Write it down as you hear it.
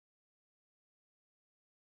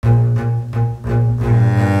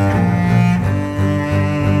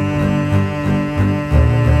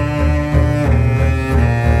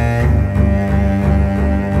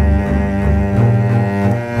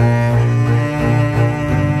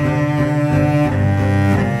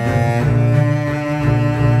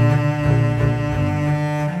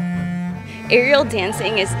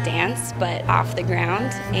dancing is dance, but off the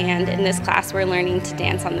ground, and in this class we're learning to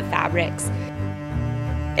dance on the fabrics.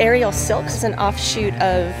 Aerial silks is an offshoot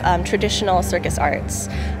of traditional circus arts,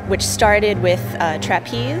 which started with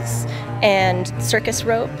trapeze and circus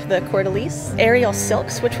rope, the cordelice. Aerial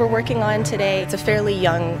silks, which we're working on today, it's a fairly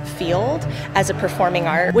young field as a performing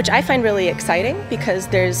art, which I find really exciting because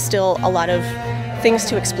there's still a lot of things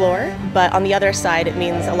to explore, but on the other side it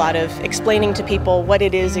means a lot of explaining to people what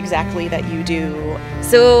it is exactly that you do.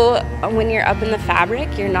 So when you're up in the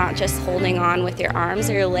fabric, you're not just holding on with your arms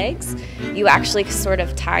or your legs, you actually sort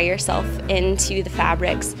of tie yourself into the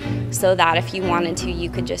fabrics so that if you wanted to,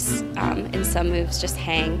 you could just, in some moves, just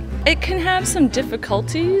hang. It can have some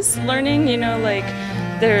difficulties learning, like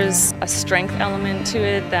there's a strength element to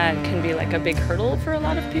it that can be like a big hurdle for a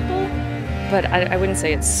lot of people. But I wouldn't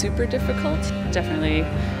say it's super difficult. Definitely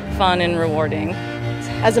fun and rewarding.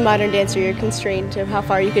 As a modern dancer, you're constrained to how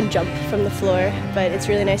far you can jump from the floor, but it's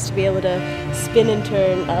really nice to be able to spin and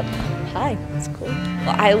turn up high. It's cool.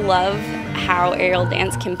 I love how aerial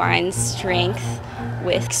dance combines strength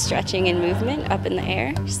with stretching and movement up in the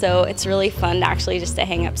air. So it's really fun to actually just to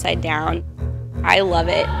hang upside down. I love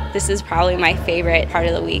it. This is probably my favorite part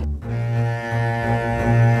of the week.